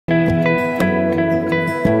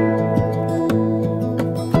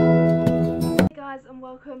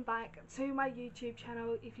to my YouTube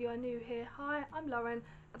channel. If you are new here, hi, I'm Lauren.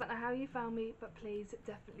 I don't know how you found me, but please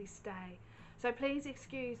definitely stay. So please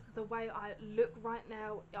excuse the way I look right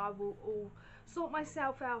now. I will all sort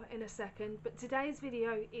myself out in a second, but today's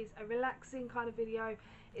video is a relaxing kind of video.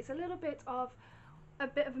 It's a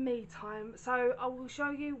bit of me time, so I will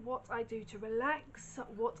show you what I do to relax,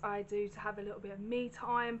 what I do to have a little bit of me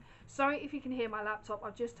time. Sorry if you can hear my laptop,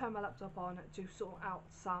 I've just turned my laptop on to sort out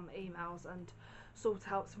some emails and sort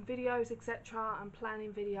out some videos, etc. I'm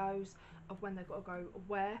planning videos of when they've got to go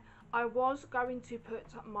where. I was going to put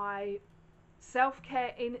my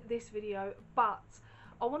self-care in this video, but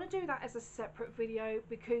I want to do that as a separate video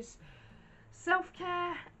because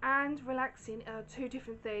self-care and relaxing are two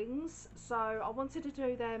different things, so I wanted to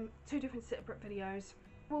do them two different separate videos.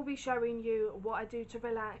 We'll be showing you what I do to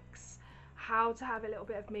relax, how to have a little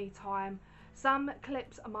bit of me time. Some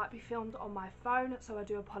clips might be filmed on my phone, so I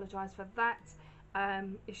do apologise for that.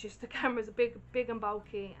 It's just the camera's big and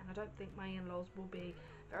bulky, and I don't think my in-laws will be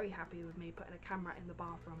very happy with me putting a camera in the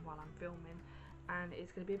bathroom while I'm filming, and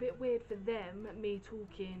it's going to be a bit weird for them, me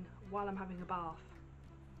talking while I'm having a bath.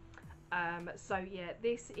 So yeah,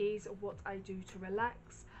 this is what I do to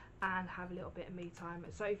relax and have a little bit of me time.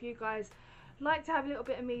 So if you guys like to have a little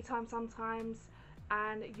bit of me time sometimes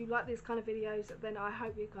and you like these kind of videos, then I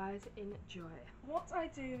hope you guys enjoy. What I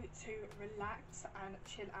do to relax and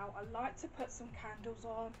chill out, I like to put some candles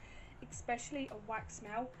on, especially a wax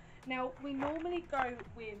melt. Now we normally go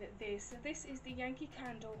with this. So this is the Yankee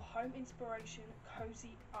Candle Home Inspiration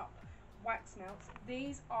Cozy Up wax melts.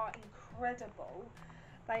 These are incredible.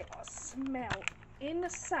 They smell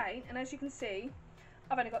insane, and as you can see,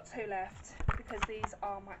 I've only got 2 left because these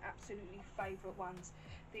are my absolutely favourite ones.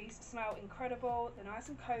 These smell incredible, they're nice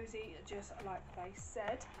and cozy, just like they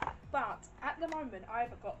said. But at the moment,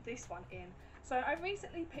 I've got this one in. So I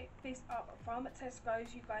recently picked this up from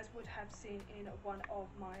Tesco's. You guys would have seen in one of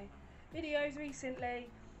my videos recently.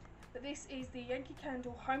 But this is the Yankee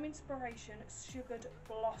Candle Home Inspiration Sugared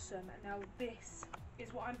Blossom. Now this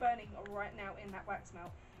is what I'm burning right now in that wax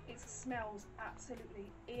melt. It smells absolutely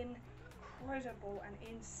incredible and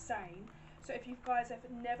insane. So if you guys have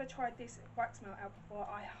never tried this wax melt out before,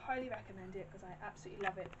 I highly recommend it because I absolutely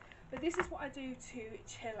love it. But this is what I do to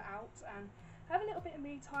chill out and have a little bit of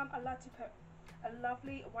me time. I like to put a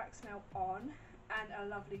lovely wax melt on and a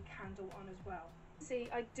lovely candle on as well. See,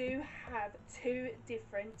 I do have 2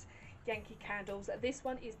 different Yankee candles. This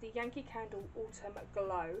one is the Yankee Candle Autumn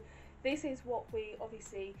Glow. This is what we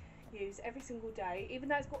obviously use every single day, even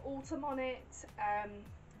though it's got autumn on it.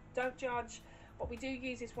 Don't judge, but we do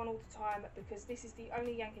use this one all the time because this is the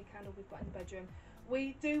only Yankee candle we've got in the bedroom.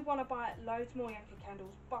 We do want to buy loads more Yankee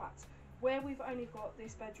candles, but where we've only got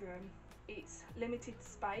this bedroom, it's limited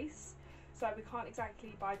space, so we can't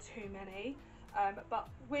exactly buy too many. But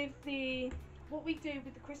with what we do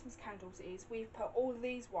with the Christmas candles is we've put all of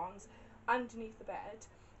these ones underneath the bed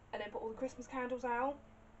and then put all the Christmas candles out.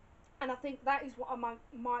 And I think that is what I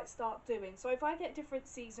might start doing. So if I get different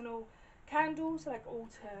seasonal candles like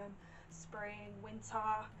autumn, spring, winter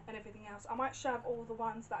and everything else, I might shove all the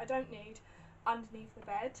ones that I don't need underneath the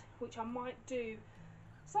bed, which I might do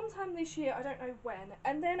sometime this year, I don't know when.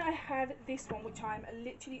 And then I have this one which I'm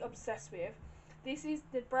literally obsessed with. This is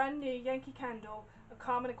the brand new Yankee Candle, A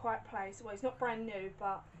Calm and a Quiet Place. Well, it's not brand new,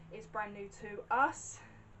 but it's brand new to us.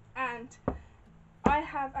 And I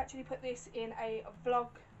have actually put this in a vlog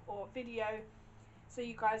or video, so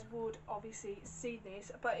you guys would obviously see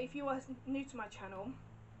this. But if you are new to my channel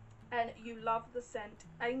and you love the scent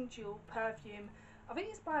Angel perfume, I think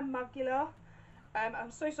it's by Mugula.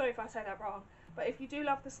 I'm so sorry if I say that wrong, but if you do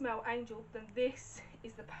love the smell Angel, then this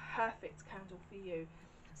is the perfect candle for you.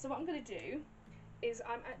 So what I'm going to do is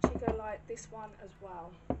I'm actually going to light this one as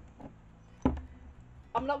well.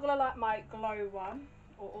 I'm not going to light my glow one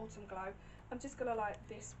or autumn glow. I'm just going to light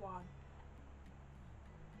this one.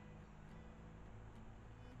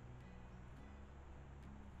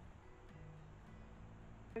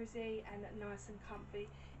 Cozy and nice and comfy.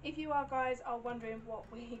 If you guys are wondering what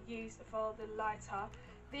we use for the lighter,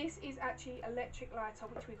 this is actually electric lighter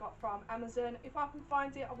which we got from Amazon. If I can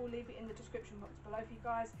find it, I will leave it in the description box below for you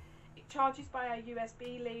guys. It charges by a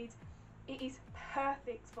USB lead. It is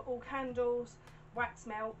perfect for all candles, wax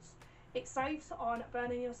melts. It saves on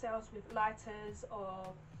burning yourselves with lighters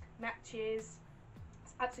or matches.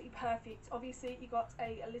 It's absolutely perfect. Obviously you got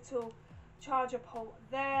a little charger port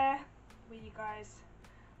there where you guys,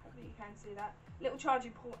 hopefully you can see that, little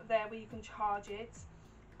charging port there where you can charge it,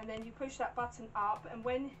 and then you push that button up, and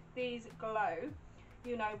when these glow,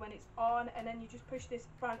 you know when it's on, and then you just push this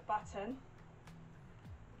front button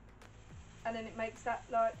and then it makes that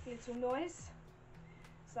like little noise.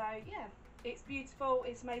 So yeah, it's beautiful,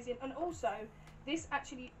 it's amazing, and also this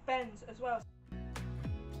actually bends as well.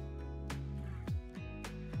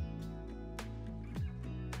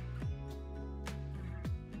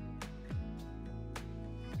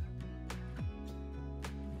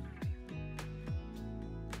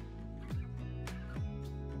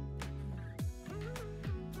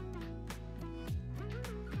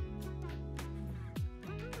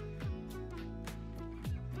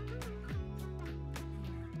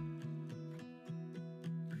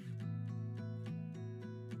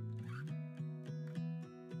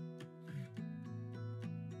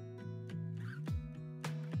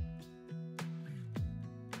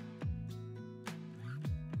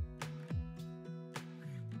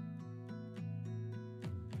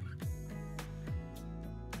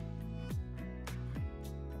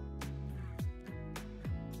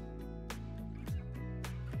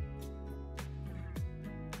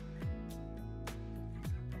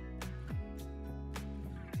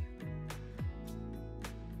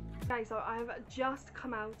 Okay, so I've just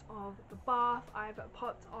come out of the bath. I've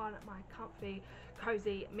popped on my comfy,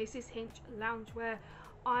 cozy Mrs. Hinch loungewear.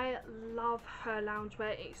 I love her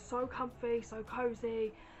loungewear. It's so comfy, so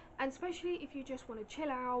cozy, and especially if you just want to chill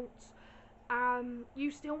out. You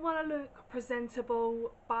still want to look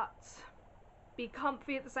presentable, but be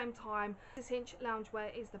comfy at the same time. Mrs. Hinch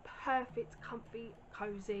loungewear is the perfect, comfy,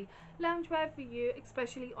 cozy loungewear for you,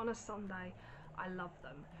 especially on a Sunday. I love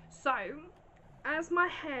them. So, as my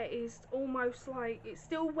hair is almost like, it's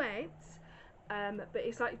still wet, but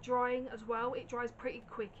it's like drying as well. It dries pretty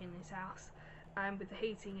quick in this house, with the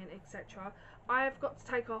heating and etc. I have got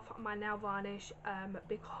to take off my nail varnish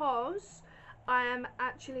because I am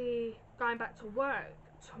actually going back to work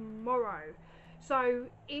tomorrow. So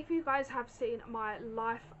if you guys have seen my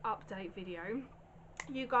life update video,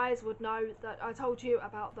 you guys would know that I told you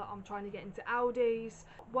about that I'm trying to get into Aldi's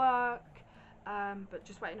work, but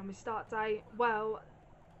just waiting on my start date. Well,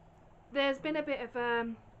 there's been a bit of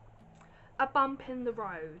a bump in the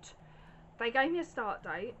road. They gave me a start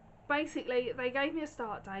date. Basically, they gave me a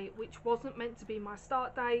start date which wasn't meant to be my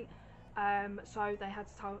start date, so they had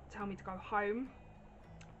to tell me to go home.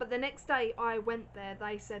 But the next day I went there,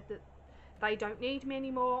 they said that they don't need me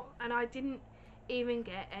anymore, and I didn't even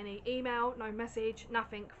get any email, no message,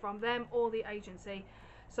 nothing from them or the agency.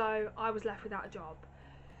 So I was left without a job.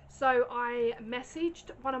 So I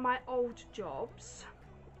messaged one of my old jobs.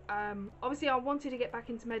 Obviously I wanted to get back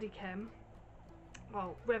into Medichem,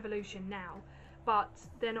 well, Revolution now, but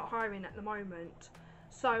they're not hiring at the moment.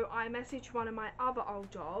 So I messaged one of my other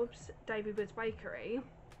old jobs, David Woods Bakery,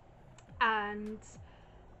 and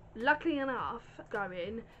luckily enough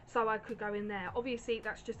going, so I could go in there. Obviously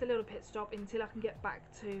that's just a little pit stop until I can get back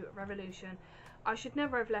to Revolution. I should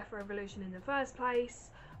never have left Revolution in the first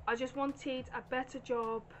place. I just wanted a better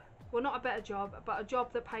job, well, not a better job, but a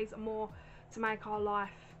job that pays more to make our life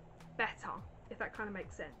better, if that kind of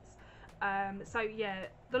makes sense. So yeah,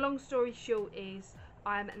 the long story short is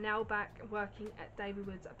I'm now back working at David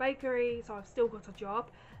Woods Bakery, so I've still got a job,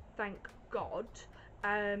 thank God.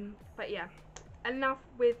 But yeah, enough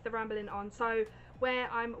with the rambling on. So where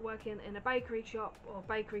I'm working in a bakery shop, or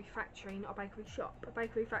bakery factory, not a bakery shop, a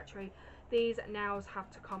bakery factory, these nails have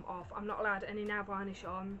to come off. I'm not allowed any nail varnish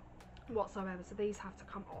on whatsoever, so these have to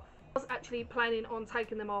come off. I was actually planning on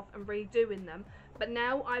taking them off and redoing them, but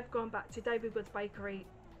now I've gone back to David Woods Bakery,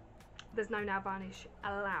 there's no nail varnish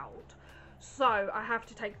allowed, so I have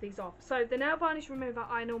to take these off. So the nail varnish remover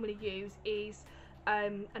I normally use is a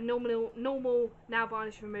normal nail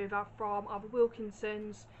varnish remover from either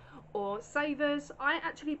Wilkinson's or Savers. I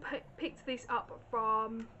actually picked this up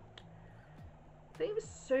from, I think it was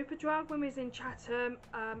Superdrug when we was in Chatham.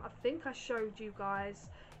 I think I showed you guys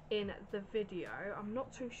in the video, I'm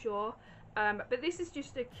not too sure, but this is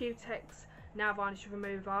just a Q-Tex nail varnish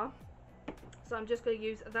remover. So I'm just going to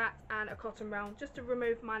use that and a cotton round just to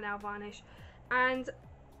remove my nail varnish, and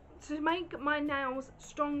to make my nails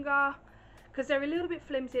stronger, because they're a little bit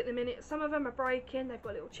flimsy at the minute. Some of them are breaking, they've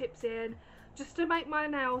got little chips in. Just to make my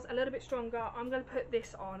nails a little bit stronger, I'm going to put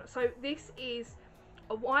this on. So this is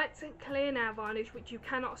a white clear nail varnish which you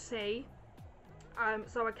cannot see,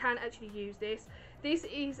 so I can actually use this. This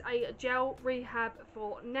is a gel rehab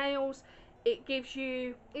for nails. It gives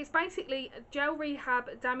you, it's basically a gel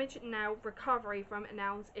rehab damaged nail recovery from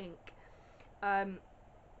Nails Inc.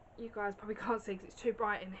 You guys probably can't see because it's too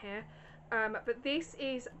bright in here, but this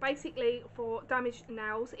is basically for damaged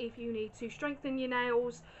nails. If you need to strengthen your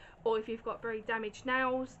nails, or if you've got very damaged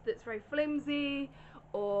nails that's very flimsy,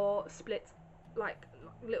 or split, like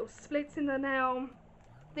little splits in the nail,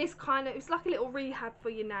 this kind of, it's like a little rehab for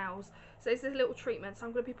your nails. So it's a little treatment. So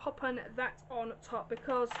I'm going to be popping that on top,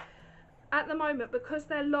 because at the moment, because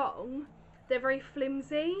they're long, they're very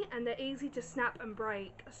flimsy and they're easy to snap and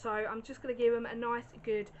break. So I'm just going to give them a nice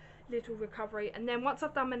good little recovery. And then once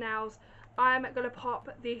I've done my nails, I'm going to pop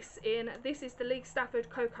this in. This is the Lee Stafford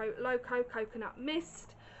Coco Loco Coconut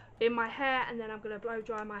Mist in my hair, and then I'm going to blow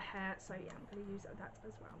dry my hair. So yeah, I'm going to use that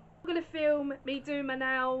as well. I'm going to film me doing my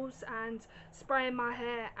nails and spraying my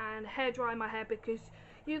hair and hair drying my hair, because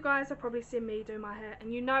you guys have probably seen me do my hair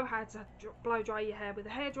and you know how to blow dry your hair with a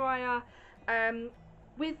hairdryer.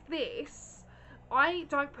 With this, I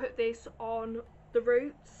don't put this on the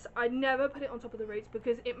roots. I never put it on top of the roots,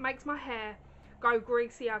 because it makes my hair go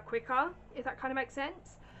greasier quicker, if that kind of makes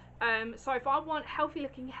sense. So if I want healthy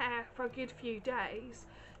looking hair for a good few days,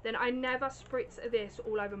 then I never spritz this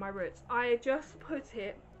all over my roots. I just put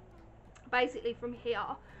it basically from here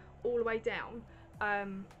all the way down.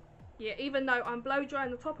 Yeah, even though I'm blow drying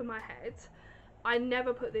the top of my head, I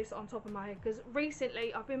never put this on top of my head, because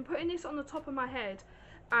recently I've been putting this on the top of my head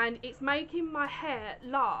and it's making my hair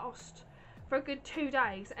last for a good 2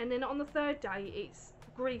 days, and then on the 3rd day it's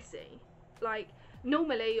greasy. Like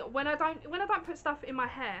normally when I don't put stuff in my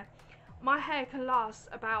hair can last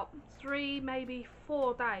about 3 maybe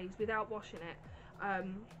 4 days without washing it,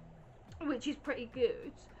 which is pretty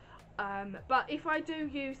good. But if I do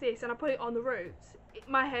use this and I put it on the roots,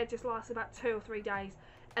 my hair just lasts about 2 or 3 days,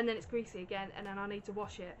 and then it's greasy again, and then I need to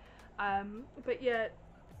wash it. But yeah,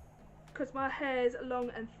 because my hair's long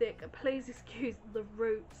and thick, please excuse the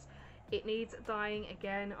roots. It needs dyeing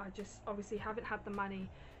again. I just obviously haven't had the money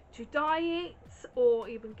to dye it or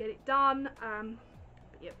even get it done.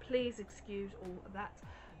 But yeah, please excuse all of that.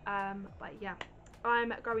 But yeah,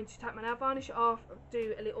 I'm going to take my nail varnish off,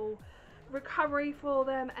 do a little recovery for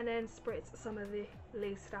them, and then spritz some of the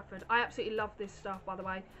Lee Stafford. I absolutely love this stuff, by the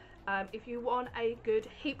way. If you want a good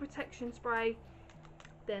heat protection spray,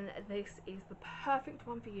 then this is the perfect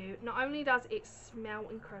one for you. Not only does it smell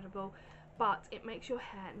incredible, but it makes your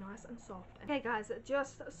hair nice and soft. Okay guys,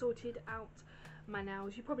 just sorted out my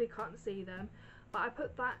nails. You probably can't see them, but I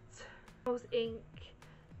put that Nails Inc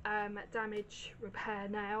damage repair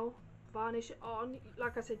nail varnish on.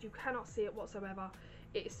 Like I said, you cannot see it whatsoever.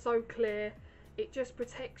 It is so clear. It just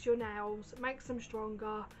protects your nails, makes them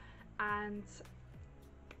stronger, and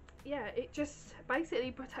yeah, it just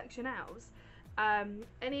basically protects your nails.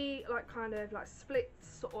 Any like kind of like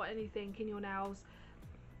splits or anything in your nails,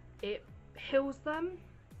 it heals them.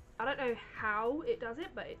 I don't know how it does it,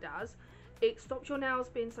 but it does. It stops your nails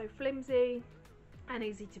being so flimsy and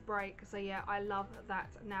easy to break. So yeah, I love that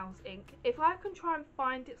Nails Inc. If I can try and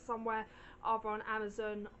find it somewhere, either on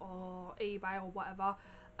Amazon or eBay or whatever,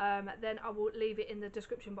 then I will leave it in the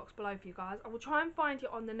description box below for you guys. I will try and find it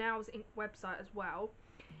on the Nails Inc website as well,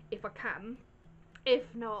 if I can. If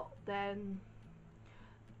not, then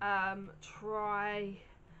try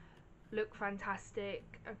Look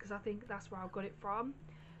Fantastic, because I think that's where I got it from.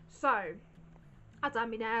 So I've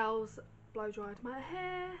done my nails, blow dried my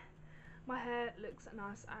hair. My hair looks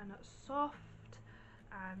nice and soft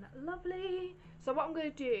and lovely. So what I'm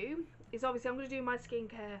going to do is, obviously I'm going to do my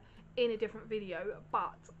skincare in a different video,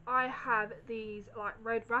 but I have these like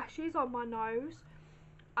red rashes on my nose.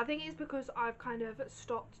 I think it's because I've kind of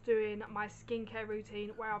stopped doing my skincare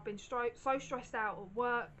routine, where I've been so stressed out at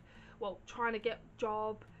work, well, trying to get a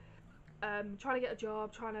job, trying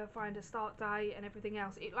to find a start date and everything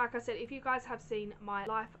else. Like I said, if you guys have seen my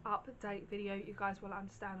life update video, you guys will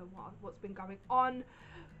understand what's been going on,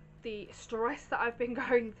 the stress that I've been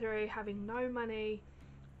going through, having no money,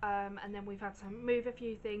 and then we've had to move a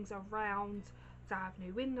few things around to have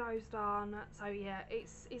new windows done. So yeah,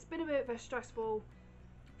 it's been a bit of a stressful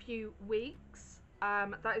few weeks.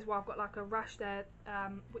 That is why I've got like a rash there,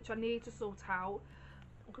 which I need to sort out.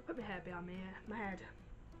 I'm gonna put my hair behind my head,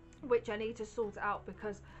 which I need to sort out,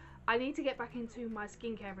 because I need to get back into my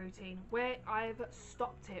skincare routine, where I've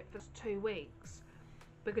stopped it for 2 weeks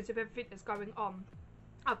because of everything that's going on.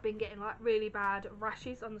 I've been getting like really bad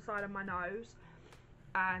rashes on the side of my nose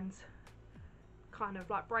and kind of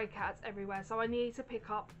like breakouts everywhere, so I need to pick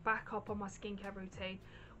back up on my skincare routine,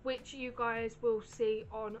 which you guys will see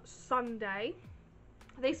on Sunday.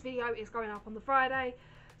 This video is going up on the Friday,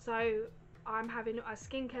 so I'm having a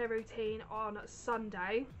skincare routine on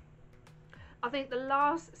Sunday. I think the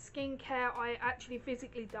last skincare I actually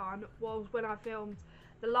physically done was when I filmed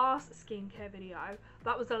the last skincare video.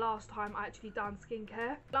 That was the last time I actually done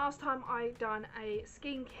skincare. Last time I done a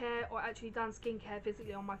skincare, or actually done skincare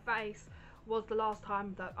physically on my face, was the last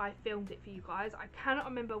time that I filmed it for you guys. I cannot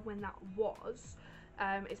remember when that was.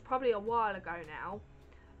 It's probably a while ago now,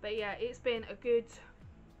 but yeah, it's been a good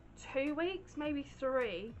 2 weeks, maybe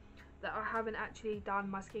 3, that I haven't actually done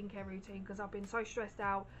my skincare routine because I've been so stressed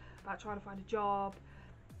out about trying to find a job,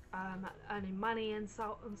 earning money and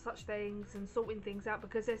such things, and sorting things out,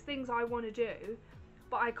 because there's things I want to do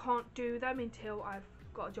but I can't do them until I've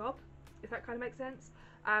got a job, if that kind of makes sense.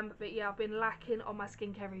 But yeah, I've been lacking on my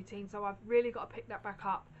skincare routine, so I've really got to pick that back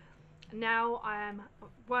up. Now I am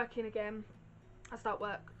working again. I start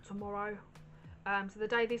work tomorrow. So the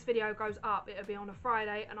day this video goes up, it'll be on a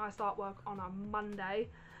Friday, and I start work on a Monday.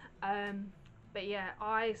 But yeah,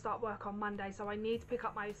 I start work on Monday, so I need to pick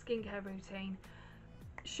up my skincare routine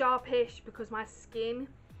sharpish, because my skin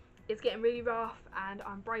is getting really rough and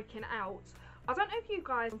I'm breaking out. I don't know if you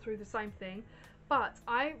guys have gone through the same thing, but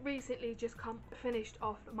I recently just finished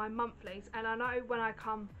off my monthlies, and I know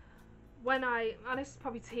and this is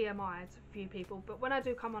probably TMI to a few people, but when I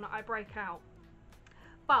do come on it, I break out.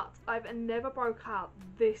 But I've never broke out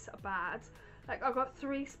this bad. Like, I got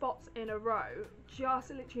 3 spots in a row,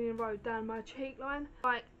 just literally in a row down my cheek line,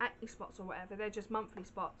 like acne spots or whatever. They're just monthly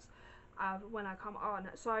spots when I come on.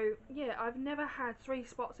 So yeah, I've never had 3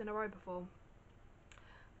 spots in a row before.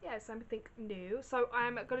 Yeah, something new. So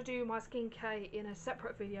I'm going to do my skincare in a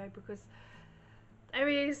separate video, because there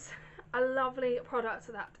is a lovely product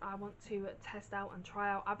that I want to test out and try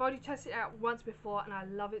out. I've already tested it out once before and I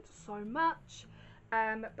love it so much.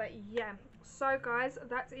 But yeah, so guys,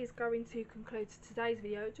 that is going to conclude today's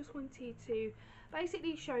video. Just wanted to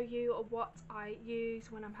basically show you what I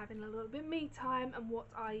use when I'm having a little bit of me time and what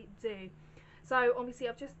I do. So obviously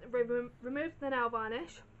I've just removed the nail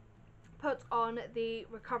varnish, put on the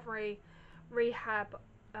Recovery Rehab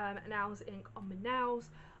nails ink on my nails.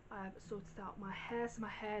 I've sorted out my hair, so my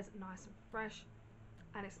hair's nice and fresh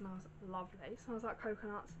and it smells lovely. It smells like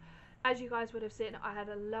coconuts. As you guys would have seen, I had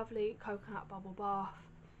a lovely coconut bubble bath.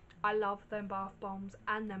 I love them bath bombs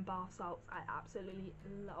and them bath salts. I absolutely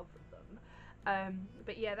love them.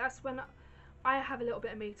 But yeah, that's when I have a little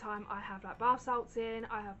bit of me time. I have like bath salts in,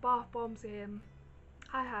 I have bath bombs in,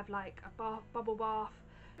 I have like a bubble bath.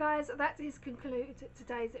 Guys, that is concluded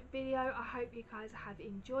today's video. I hope you guys have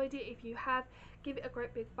enjoyed it. If you have, give it a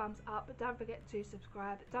great big thumbs up. But don't forget to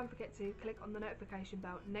subscribe. Don't forget to click on the notification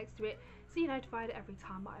bell next to it so you're notified every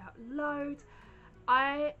time I upload.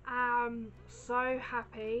 I am so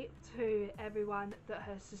happy to everyone that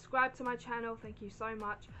has subscribed to my channel. Thank you so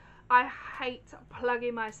much. I hate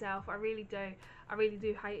plugging myself. I really do. I really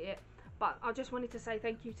do hate it. But I just wanted to say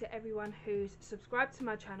thank you to everyone who's subscribed to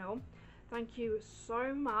my channel. Thank you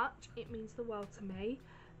so much. It means the world to me.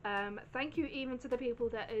 Thank you even to the people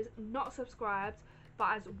that is not subscribed but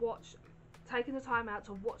has taken the time out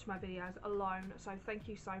to watch my videos alone. So thank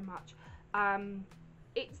you so much.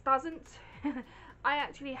 It doesn't I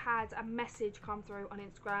actually had a message come through on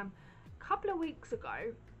Instagram a couple of weeks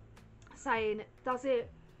ago saying, does it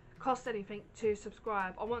cost anything to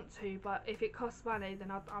subscribe? I want to, but if it costs money, then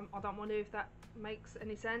I don't want to, if that makes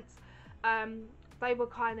any sense. They were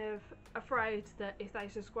kind of afraid that if they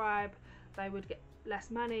subscribe they would get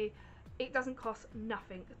less money. It doesn't cost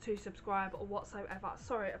nothing to subscribe or whatsoever.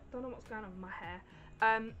 Sorry, I don't know what's going on with my hair.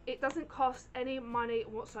 It doesn't cost any money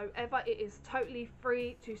whatsoever. It is totally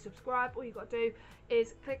free to subscribe. All you got to do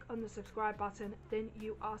is click on the subscribe button, then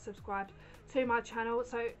you are subscribed to my channel.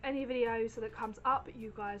 So any videos that comes up,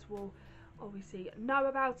 you guys will obviously know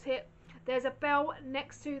about it. There's a bell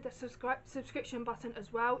next to the subscription button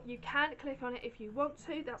as well. You can click on it if you want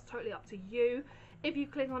to. That's totally up to you. If you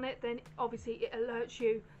click on it, then obviously it alerts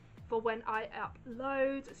you for when I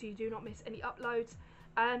upload, so you do not miss any uploads.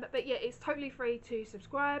 But yeah, it's totally free to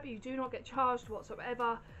subscribe. You do not get charged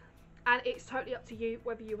whatsoever, and it's totally up to you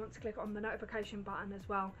whether you want to click on the notification button as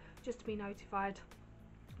well, just to be notified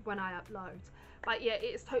when I upload. But yeah,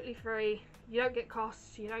 it's totally free. You don't get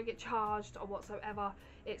costs, you don't get charged or whatsoever.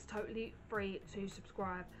 It's totally free to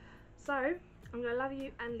subscribe. So I'm gonna love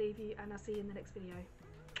you and leave you, and I'll see you in the next video.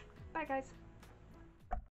 Bye guys.